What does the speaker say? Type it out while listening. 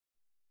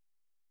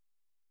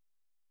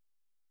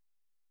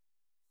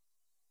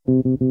So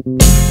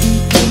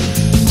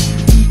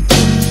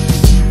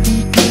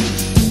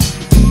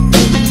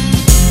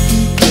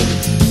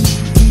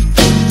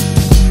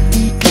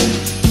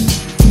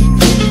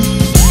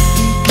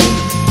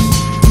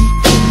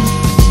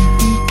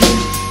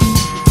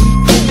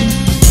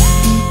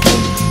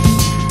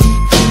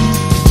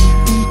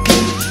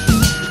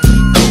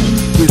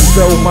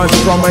much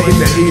drama in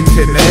the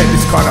internet,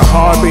 it's kinda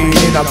hard being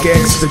a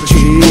gangster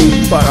G.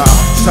 But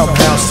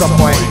somehow,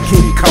 someway,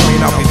 keep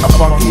coming up with the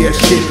funkiest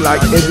shit like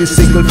every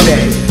single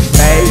day.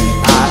 Hey,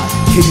 I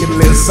kick a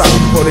little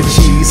something for the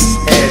cheese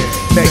and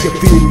make a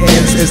few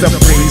ends as a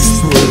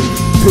breeze through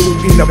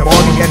 2 in the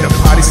morning and the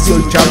party's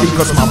still jumping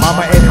cause my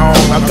mama ain't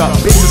home. I got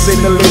bitches in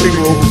the living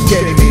room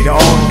getting it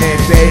on and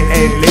they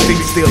ain't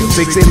living still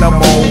 6 in the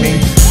morning.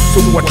 So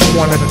what you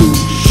wanna do?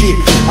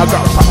 Shit, I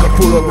got a pocket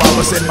full of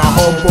robbers and my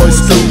homeboys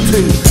too.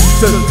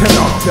 So turn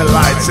off the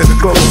lights and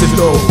close the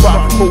door.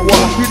 But for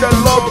what? We done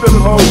love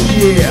them hoes,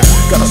 yeah.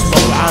 Gotta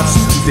smoke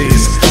answers to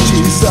this.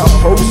 Cheese up,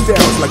 post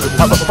downs like a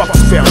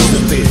motherfucker's bounce to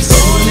this.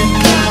 Rolling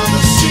down the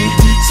street,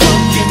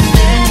 smoking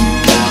in,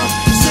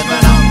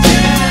 sipping on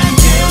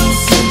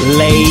Gin&Juice.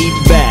 Laid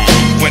back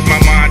with my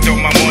mind on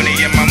my money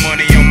and my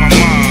money on my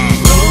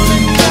mind.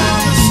 Rolling down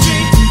the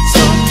street,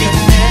 smoking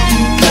in,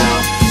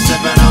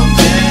 sipping on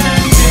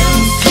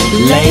Gin&Juice.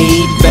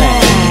 Laid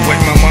back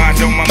with my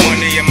mind on my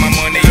money and my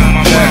money on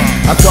my mind.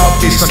 I got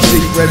this some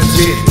secret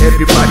shit.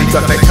 Everybody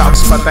got their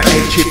cups, but they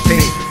ain't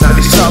chipping. Now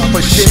this stuff for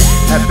shit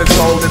happens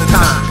all the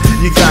time.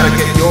 You gotta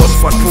get yours,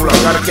 but fool, I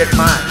gotta get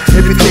mine.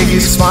 Everything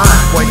is fine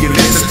when you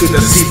listen to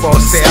the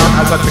CBOSS sound.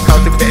 I got the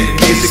cultivated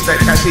music that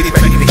can't even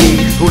hear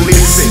who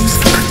listens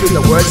to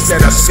the words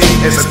that I speak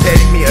as I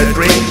take me a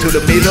drink to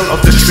the middle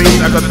of the street.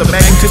 I got the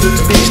man to the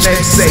bitch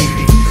named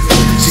Sadie.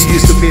 She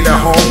used to be the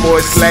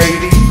homeboy's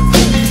lady.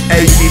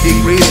 80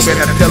 degrees when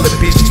I tell the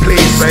bitch please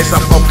raise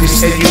up off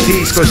these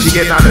NUTs cause she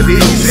get out of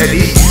these at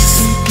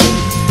ease.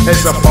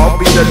 As I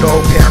bump in the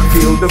door and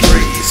feel the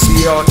breeze,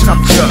 we all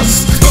chop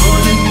just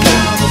rolling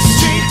down the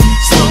street,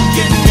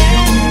 smoking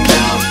in,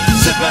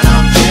 sipping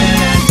on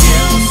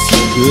Gin&Juice.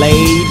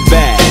 Laid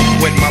back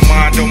with my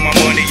mind on my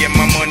money and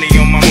my money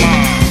on my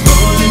mind.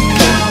 Rolling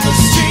down the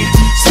street,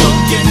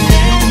 smoking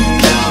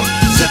in,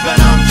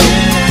 sipping on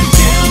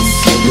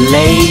Gin&Juice.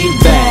 Laid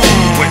back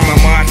with my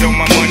mind on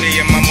my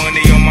money and my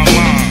money on my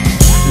mind.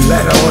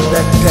 Later on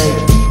that day,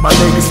 my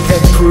niggas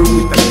came through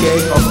with a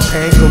gang of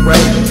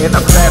Tangerine and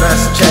a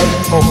badass chain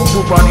of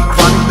full-body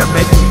chronic that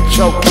make me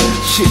choke.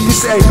 Shit,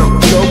 this ain't no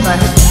joke. I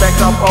had to back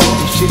up off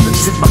this shit and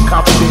sit my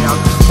cop down.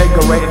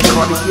 Tangerine and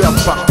chronic, yeah, I'm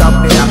fucked up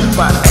now,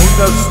 but ain't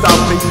no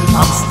stopping.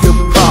 I'm still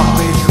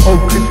popping.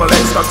 Old Triple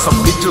X got some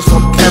pictures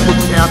from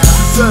Campbelltown.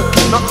 Sir,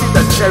 not with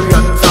the cherry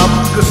on top,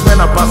 cause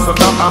when I bust it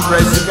up, I'm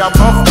raising up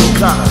off the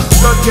car.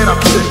 Don't get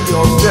upset,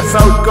 yo, that's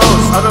how it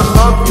goes. I don't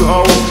love you,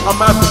 hoes.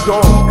 I'm out the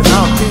door and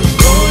I'll be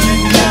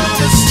rolling down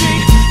the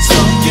street,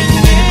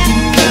 smoking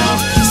in,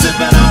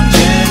 sipping on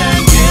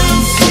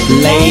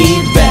Gin&Juice.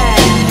 Laid back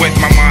with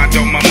my